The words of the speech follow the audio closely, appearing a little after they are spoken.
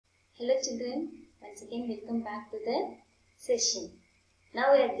Hello children, once again welcome back to the session.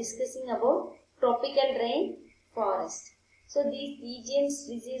 Now we are discussing about tropical rain forest. So these regions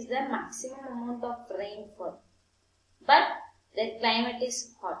receive the maximum amount of rainfall, but the climate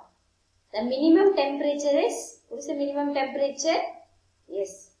is hot. The minimum temperature is, what is the minimum temperature?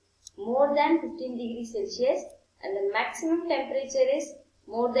 Yes, more than 15 degrees Celsius, and the maximum temperature is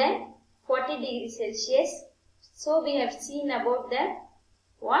more than 40 degrees Celsius. So we have seen about the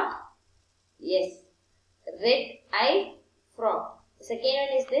what? Yes, red-eyed frog. The second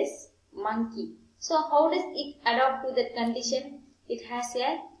one is this monkey. So how does it adapt to that condition? It has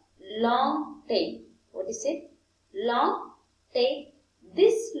a long tail. What is it? Long tail.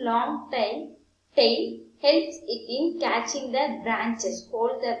 This long tail helps it in catching the branches,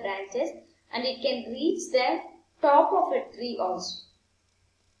 hold the branches, and it can reach the top of a tree also.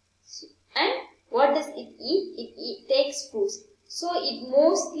 And what does it eat? It takes fruits. So it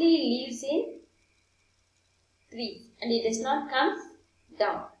mostly lives in trees and it does not come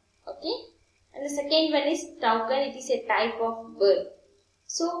down. Okay. And the second one is toucan. It is a type of bird.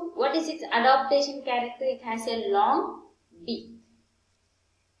 So what is its adaptation character? It has a long beak.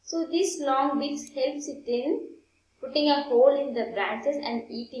 So this long beak helps it in putting a hole in the branches and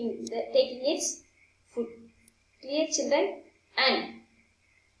taking its food. Clear children? And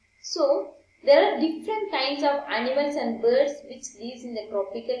so there are different kinds of animals and birds which lives in the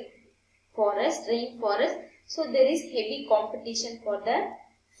tropical forest, rainforest. So there is heavy competition for the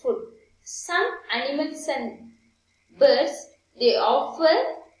food. Some animals and birds, they offer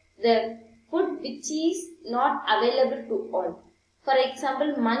the food which is not available to all. For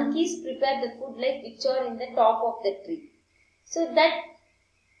example, monkeys prepare the food like which are in the top of the tree. So that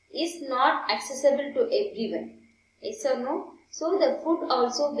is not accessible to everyone. Yes or no? So the food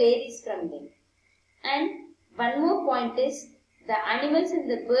also varies from them. And one more point is the animals and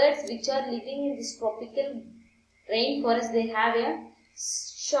the birds which are living in this tropical rainforest, they have a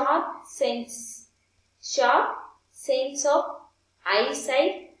sharp sense of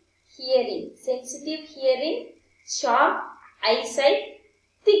eyesight, hearing, sensitive hearing, sharp eyesight,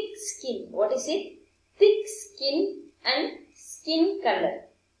 thick skin. What is it? Thick skin and skin color,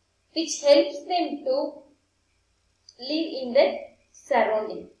 which helps them to live in the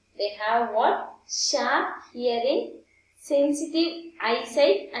surrounding. They have what? Sharp hearing, sensitive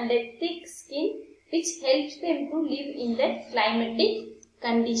eyesight and a thick skin, which helps them to live in the climatic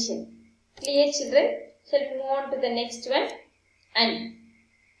condition. Clear children? Shall we move on to the next one? And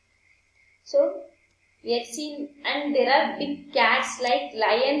so we have seen, and there are big cats like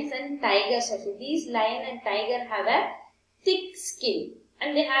lions and tigers also. These lion and tiger have a thick skin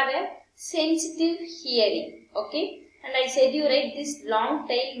and they have a sensitive hearing. Okay. And I said you right, this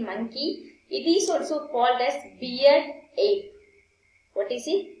long-tailed monkey, it is also called as beard ape. What is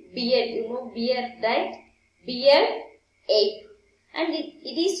it? Beard. You know beard, right? Beard ape. And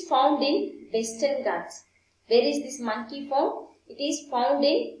it is found in Western Ghats. Where is this monkey found? It is found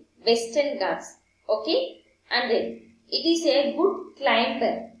in Western Ghats. Okay? And then it is a good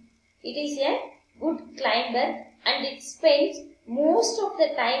climber. It is a good climber and it spends most of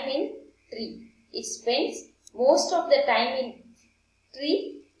the time in tree. It spends most of the time in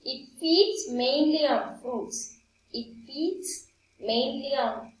tree. It feeds mainly on fruits. It feeds mainly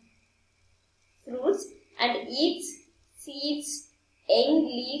on fruits and eats seeds, young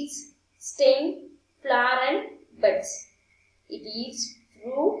leaves, stem, flower and buds. It eats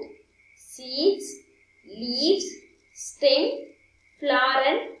fruit, seeds, leaves, stem, flower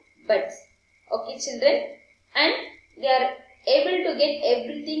and buds. Okay children? And they are able to get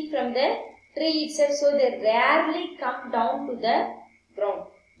everything from the tree itself, so they rarely come down to the ground.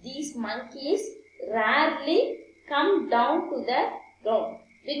 These monkeys rarely come down to the ground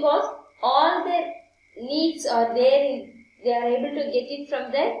because all their needs are there. They are able to get it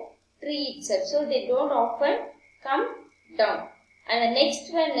from the tree itself, so they don't often come down. And the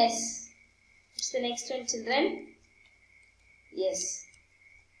next one is, what's the next one children? Yes.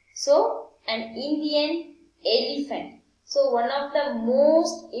 So an Indian elephant. So one of the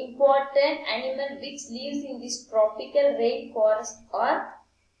most important animal which lives in this tropical rainforest are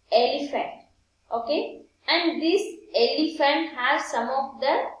elephant. Okay. And this elephant has some of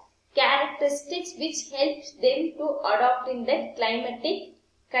the characteristics which helps them to adapt in the climatic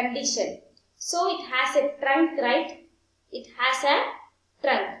condition. So it has a trunk, right? It has a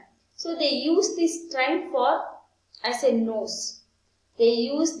trunk. So they use this trunk as a nose. They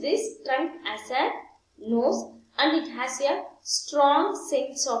use this trunk as a nose. And it has a strong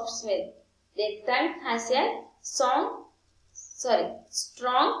sense of smell. The trunk has a strong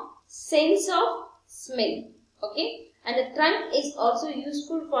sense of smell. Okay. And the trunk is also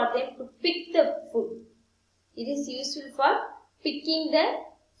useful for them to pick the food. It is useful for picking the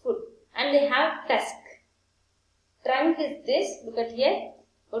food. And they have tusk. Trunk is this. Look at here.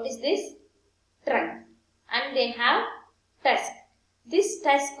 What is this? Trunk. And they have tusk. This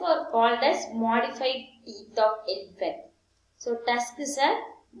tusk are called as modified teeth of elephant. So tusk is a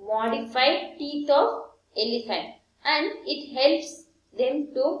modified teeth of elephant. And it helps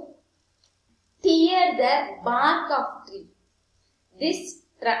them to tear the bark of tree. This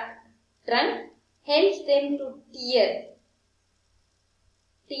trunk helps them to tear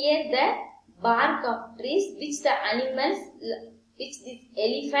the bark of trees which these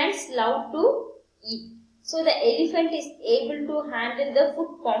elephants love to eat. So the elephant is able to handle the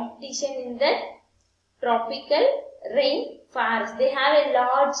food competition in the tropical rain forest. They have a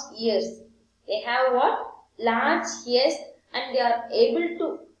large ears. They have what? Large ears, and they are able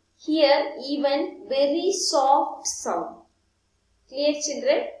to hear even very soft sound. Clear,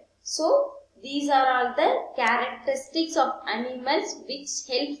 children? So these are all the characteristics of animals which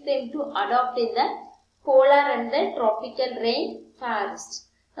helps them to adopt in the polar and the tropical rain forest.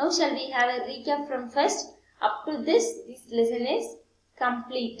 Now shall we have a recap from first up to this lesson is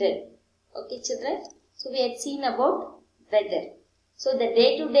completed. Okay, children. So we had seen about weather. So the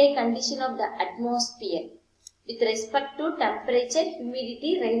day-to-day condition of the atmosphere with respect to temperature,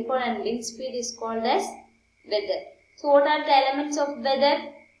 humidity, rainfall and wind speed is called as weather. So what are the elements of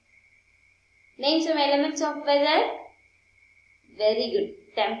weather? Name some elements of weather. Very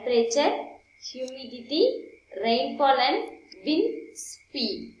good. Temperature, humidity, rainfall and wind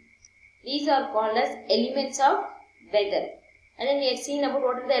speed. These are called as elements of weather. And then we have seen about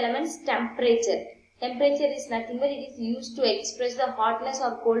what are the elements. Temperature. Temperature is nothing but it is used to express the hotness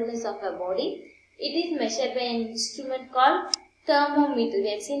or coldness of a body. It is measured by an instrument called thermometer. We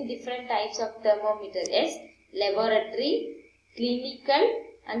have seen different types of thermometer. Yes, laboratory, clinical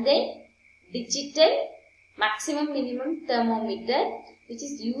and then digital maximum minimum thermometer which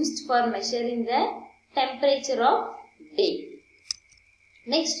is used for measuring the temperature of day.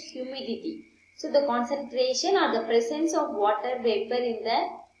 Next, humidity. So the concentration or the presence of water vapor in the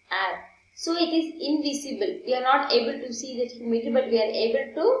air. So it is invisible. We are not able to see that humidity, but we are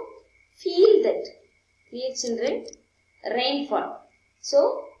able to feel that. Clear, children? Rainfall.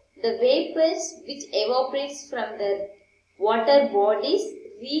 So the vapors which evaporates from the water bodies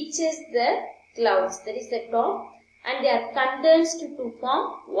reaches the clouds, that is the top, and they are condensed to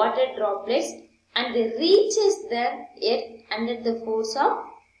form water droplets and they reaches the earth under the force of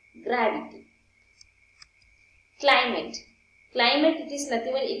gravity. Climate. Climate, it is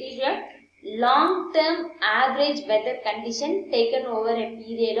nothing but it is a long-term average weather condition taken over a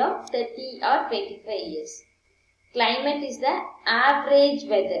period of 30 or 25 years. Climate is the average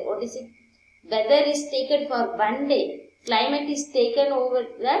weather. What is it? Weather is taken for one day. Climate is taken over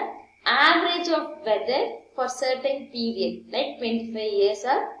the average of weather for certain period like 25 years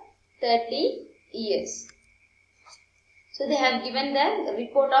or 30 years. So they have given the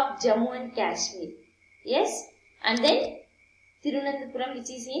report of Jammu and Kashmir. Yes. And then Tirunelveli, which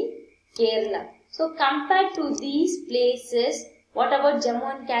is in Kerala. So compared to these places, what about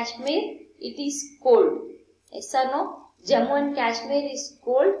Jammu and Kashmir? It is cold. Yes or no? Jammu and Kashmir is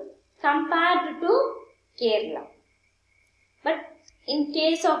cold compared to Kerala. But in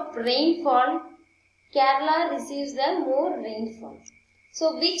case of rainfall, Kerala receives the more rainfall.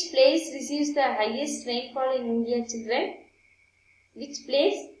 So which place receives the highest rainfall in India, children? Which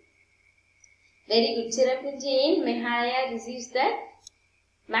place? Very good. Cherrapunji in Meghalaya receives the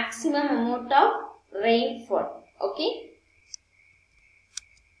maximum amount of rainfall. Okay.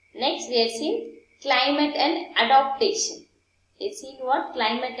 Next we have seen climate and adaptation. We have seen what?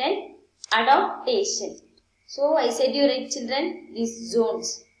 Climate and adaptation. So I said you right, children, these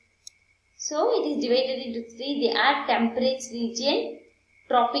zones. So it is divided into three. They are temperate region,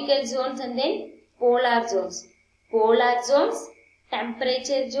 tropical zones and then polar zones. Polar zones,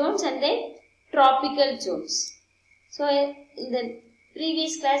 temperature zones and then tropical zones. So in the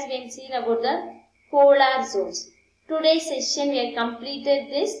previous class we have seen about the polar zones. Today's session we have completed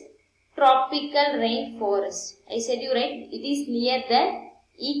this tropical rainforest. I said you right, it is near the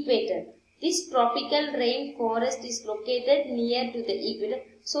equator. This tropical rainforest is located near to the equator.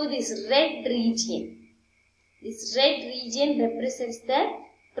 So this red region represents the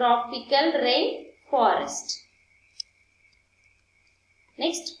tropical rainforest.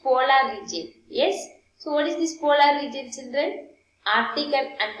 Next, polar region. Yes. So what is this polar region, children? Arctic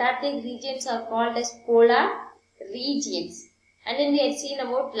and Antarctic regions are called as polar regions. And then we have seen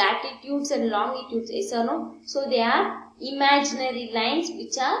about latitudes and longitudes. Yes or no? So they are imaginary lines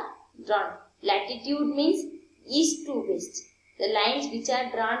which are drawn. Latitude means east to west. The lines which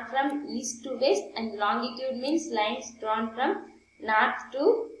are drawn from east to west, and longitude means lines drawn from north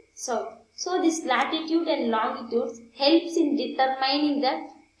to south. So this latitude and longitude helps in determining the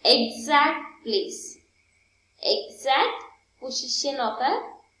exact place, exact position of a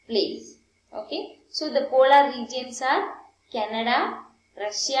place. Okay. So the polar regions are Canada,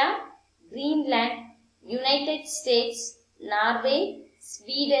 Russia, Greenland, United States, Norway,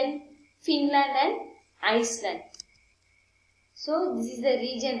 Sweden, Finland and Iceland. So this is the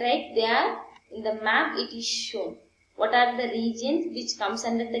region, right? They are in the map, it is shown. What are the regions which comes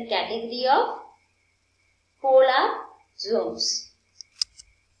under the category of polar zones?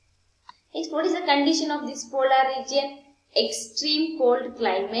 Next, what is the condition of this polar region? Extreme cold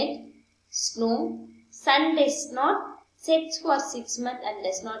climate, snow, sun does not set for 6 months and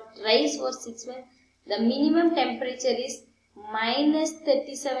does not rise for 6 months. The minimum temperature is minus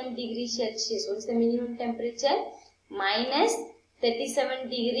 37 degrees Celsius. What is the minimum temperature? Minus 37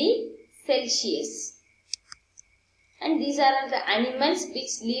 degrees Celsius. And these are the animals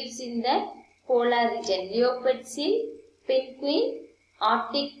which lives in the polar region. Leopard seal, penguin,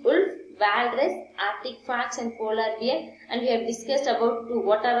 Arctic wolf, walrus, Arctic fox and polar bear. And we have discussed about two.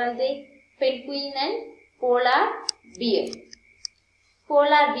 What are they? Penguin and polar bear.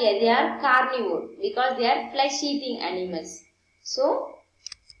 Polar bear, they are carnivore because they are flesh-eating animals. So,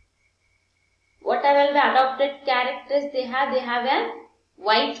 what are the adopted characters they have? They have a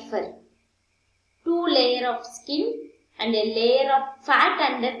white fur, 2 layers of skin and a layer of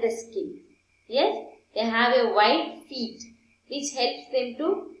fat under the skin. Yes, they have a white feet which helps them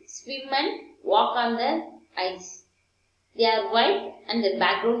to swim and walk on the ice. They are white and the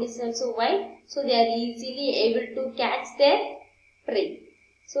background is also white, so they are easily able to catch their prey.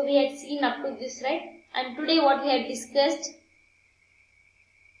 So we had seen up to this, right? And today what we have discussed,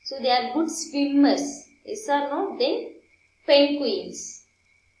 so they are good swimmers, yes or no? Then penguins,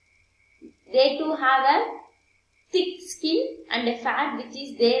 they too have a thick skin and a fat which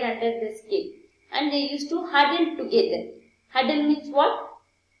is there under the skin, and they used to huddle together. Huddle means what?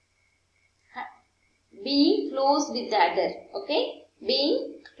 Being close with the other, okay?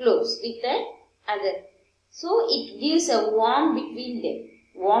 Being close with the other. So it gives a warmth between them,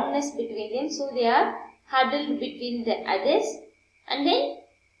 warmness between them. So they are huddled between the others, and then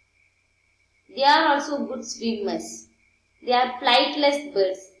they are also good swimmers. They are flightless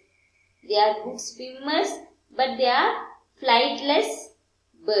birds. They are good swimmers, but they are flightless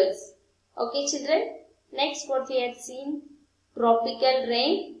birds. Okay, children. Next, what we had seen, tropical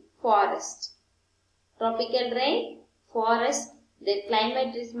rain forest. Tropical rain forest, the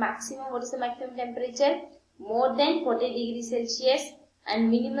climate is maximum. What is the maximum temperature? More than 40 degrees Celsius,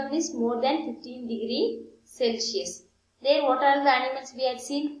 and minimum is more than 15 degrees Celsius. There, what are the animals we had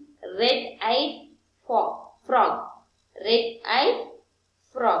seen? Red-eyed frog. Red-eyed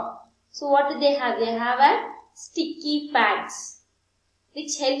frog. So what do they have? They have a sticky pads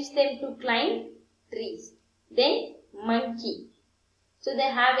which helps them to climb trees. Then monkey. So they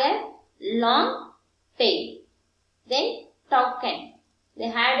have a long tail. Then toucan. They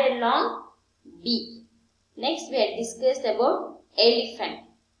had a long beak. Next we had discussed about elephant.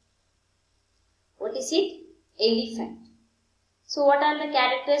 What is it? Elephant. So what are the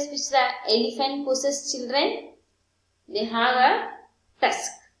characters which the elephant possesses, children? They have a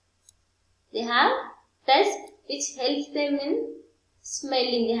tusk. They have tusk which helps them in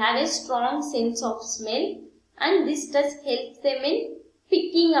smelling. They have a strong sense of smell, and this tusk helps them in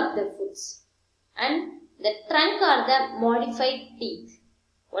picking up the foods. And the trunk or the modified teeth.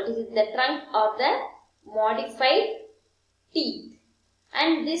 What is it? The trunk or the modified teeth.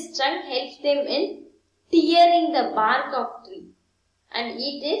 And this trunk helps them in tearing the bark of tree and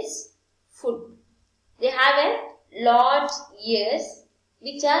eat its food. They have a large ears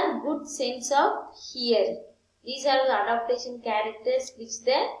which are good sense of hearing. These are the adaptation characters which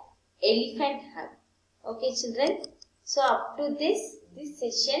the elephant have. Okay, children. So up to this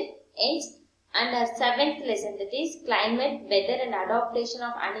session ends, and our 7th lesson, that is climate, weather and adaptation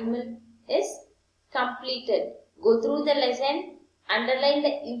of animal, is completed. Go through the lesson, underline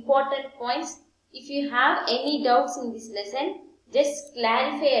the important points. If you have any doubts in this lesson, just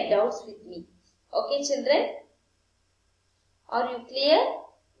clarify your doubts with me. Okay, children? Are you clear?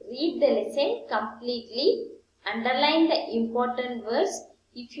 Read the lesson completely. Underline the important words.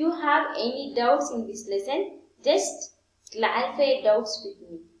 If you have any doubts in this lesson, just clarify your doubts with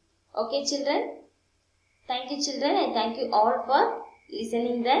me. Okay, children? Thank you, children, and thank you all for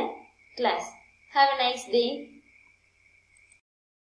listening the class. Have a nice day.